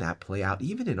seen that play out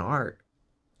even in our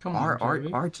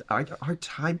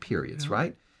time periods,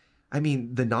 right? I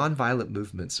mean, the nonviolent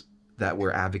movements that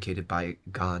were advocated by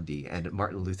Gandhi and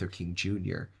Martin Luther King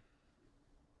Jr.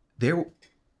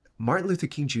 Martin Luther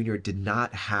King Jr. did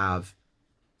not have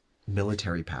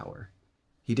military power.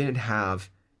 He didn't have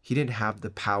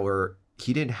the power.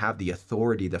 He didn't have the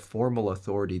authority, the formal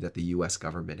authority that the U.S.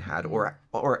 government had,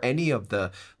 or any of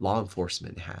the law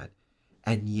enforcement had.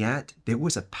 And yet there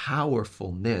was a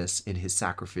powerfulness in his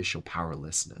sacrificial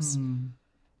powerlessness.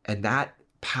 And that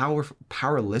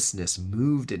powerlessness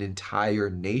moved an entire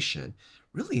nation,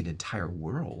 really an entire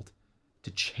world,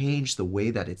 to change the way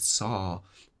that it saw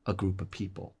a group of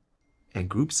people and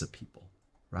groups of people,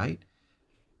 right?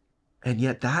 And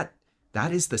yet that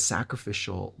is the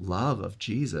sacrificial love of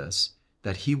Jesus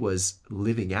that he was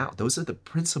living out. Those are the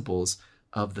principles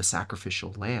of the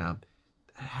sacrificial lamb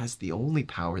that has the only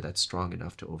power that's strong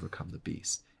enough to overcome the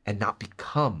beast and not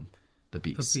become the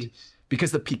beast.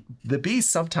 Because the beast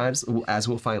sometimes, as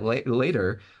we'll find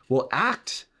later, will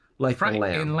act like the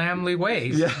lamb. In lambly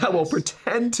ways. Yeah, will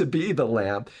pretend to be the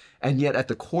lamb. And yet at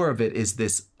the core of it is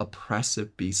this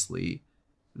oppressive, beastly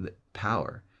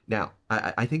power. Now,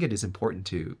 I think it is important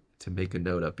to make a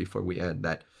note of before we end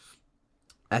that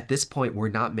at this point, we're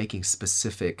not making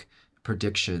specific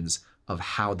predictions of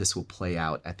how this will play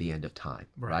out at the end of time,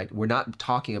 right? We're not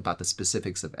talking about the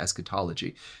specifics of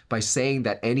eschatology. By saying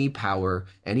that any power,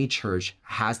 any church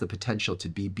has the potential to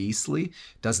be beastly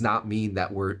does not mean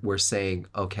that we're saying,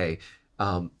 okay,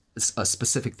 a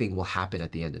specific thing will happen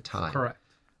at the end of time. Correct.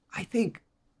 I think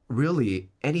really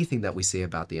anything that we say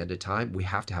about the end of time, we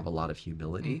have to have a lot of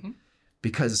humility,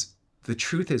 because the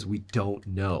truth is we don't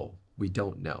know. We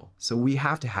don't know. So we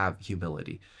have to have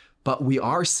humility. But we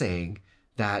are saying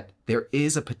that there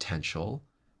is a potential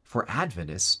for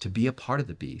Adventists to be a part of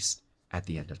the beast at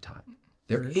the end of time.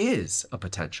 There is a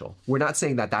potential. We're not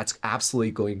saying that that's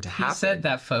absolutely going to happen. He said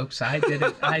that, folks. I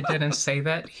didn't say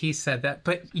that. He said that.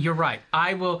 But you're right.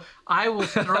 I will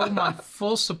throw my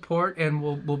full support, and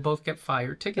we'll both get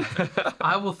fired together.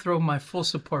 I will throw my full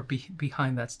support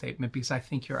behind that statement, because I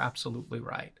think you're absolutely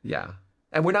right. Yeah.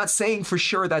 And we're not saying for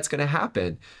sure that's going to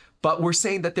happen, but we're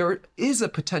saying that there is a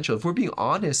potential. If we're being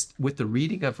honest with the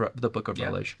reading of the book of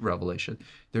Revelation,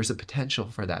 there's a potential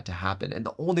for that to happen. And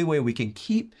the only way we can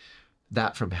keep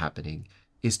that from happening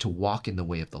is to walk in the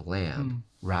way of the Lamb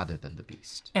rather than the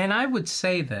beast. And I would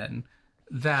say then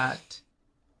that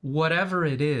whatever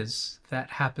it is that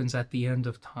happens at the end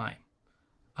of time,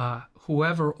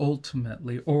 whoever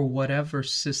ultimately, or whatever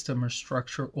system or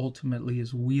structure ultimately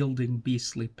is wielding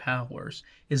beastly powers,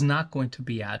 is not going to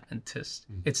be Adventist.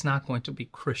 It's not going to be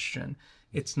Christian.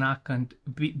 It's not going to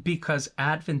be, because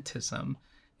Adventism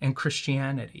and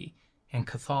Christianity and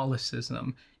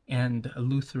Catholicism and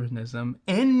Lutheranism,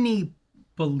 any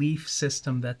belief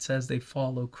system that says they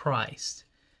follow Christ,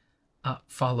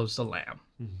 follows the Lamb.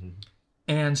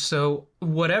 And so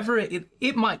whatever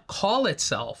it might call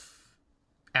itself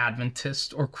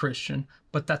Adventist or Christian,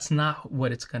 but that's not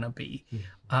what it's going to be.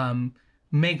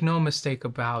 Make no mistake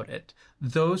about it.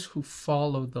 Those who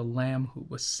follow the Lamb who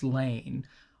was slain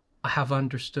have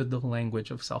understood the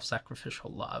language of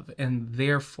self-sacrificial love, and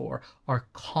therefore are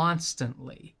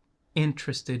constantly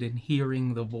interested in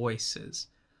hearing the voices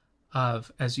of,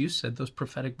 as you said, those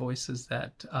prophetic voices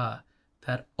that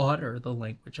utter the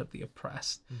language of the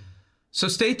oppressed. So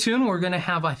stay tuned. We're going to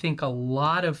have, I think, a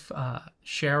lot of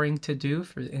sharing to do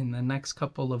in the next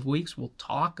couple of weeks. We'll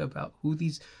talk about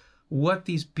what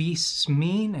these beasts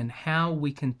mean, and how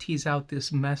we can tease out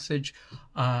this message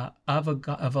of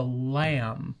a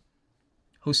lamb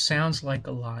who sounds like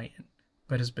a lion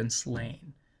but has been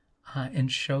slain,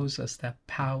 and shows us that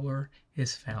power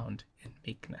is found in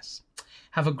meekness.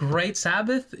 Have a great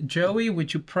Sabbath. Joey,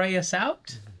 would you pray us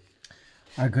out?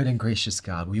 Our good and gracious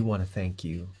God, we want to thank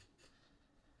you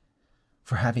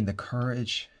for having the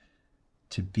courage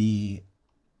to be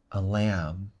a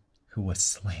lamb who was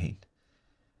slain.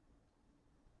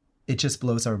 It just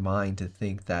blows our mind to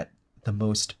think that the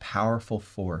most powerful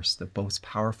force, the most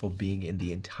powerful being in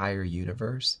the entire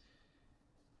universe,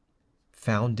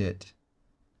 found it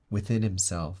within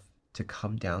himself to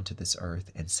come down to this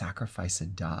earth and sacrifice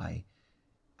and die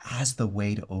as the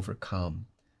way to overcome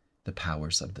the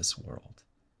powers of this world.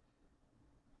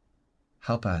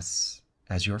 Help us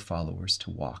as your followers to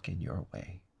walk in your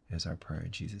way, is our prayer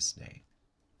in Jesus' name.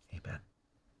 Amen.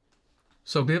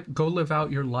 So go live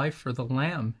out your life for the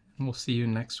Lamb, and we'll see you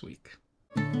next week.